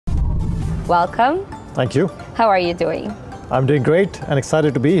Welcome. Thank you. How are you doing? I'm doing great and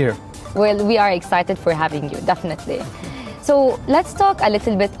excited to be here. Well, we are excited for having you, definitely. So let's talk a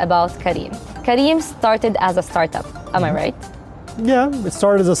little bit about Careem. Careem started as a startup, am I right? Yeah, it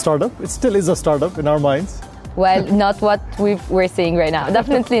started as a startup. It still is a startup in our minds. Well, not what we're seeing right now,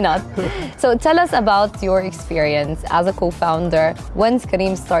 definitely not. So tell us about your experience as a co-founder. When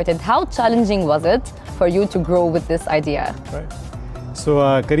Careem started, how challenging was it for you to grow with this idea? Right. So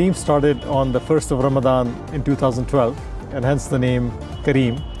Careem started on the 1st of Ramadan in 2012, and hence the name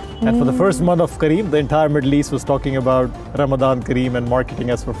Careem. And for the first month of Careem, the entire Middle East was talking about Ramadan Careem and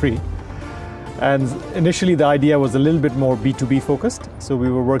marketing us for free. And initially the idea was a little bit more B2B focused. So we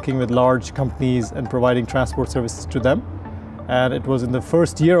were working with large companies and providing transport services to them. And it was in the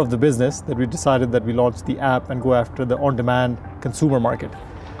first year of the business that we decided that we launched the app and go after the on-demand consumer market.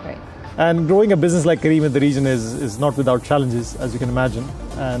 Right. And growing a business like Careem in the region is not without challenges, as you can imagine.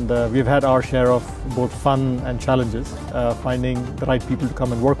 And we've had our share of both fun and challenges, finding the right people to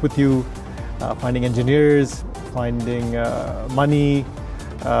come and work with you, finding engineers, finding money,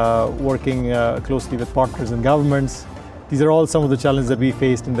 working closely with partners and governments. These are all some of the challenges that we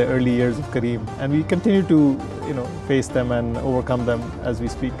faced in the early years of Careem, and we continue to face them and overcome them as we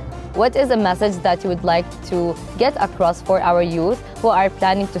speak. What is a message that you would like to get across for our youth who are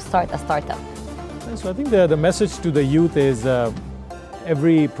planning to start a startup? So I think the message to the youth is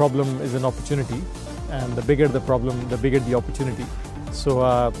every problem is an opportunity, and the bigger the problem, the bigger the opportunity.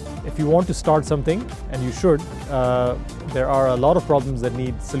 So if you want to start something, and you should, there are a lot of problems that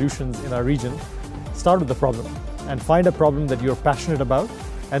need solutions in our region. Start with the problem and find a problem that you're passionate about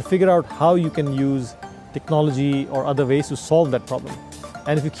and figure out how you can use technology or other ways to solve that problem.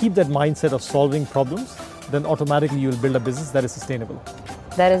 And if you keep that mindset of solving problems, then automatically you'll build a business that is sustainable.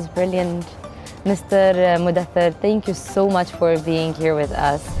 That is brilliant. Mr. Mudthir, thank you so much for being here with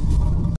us.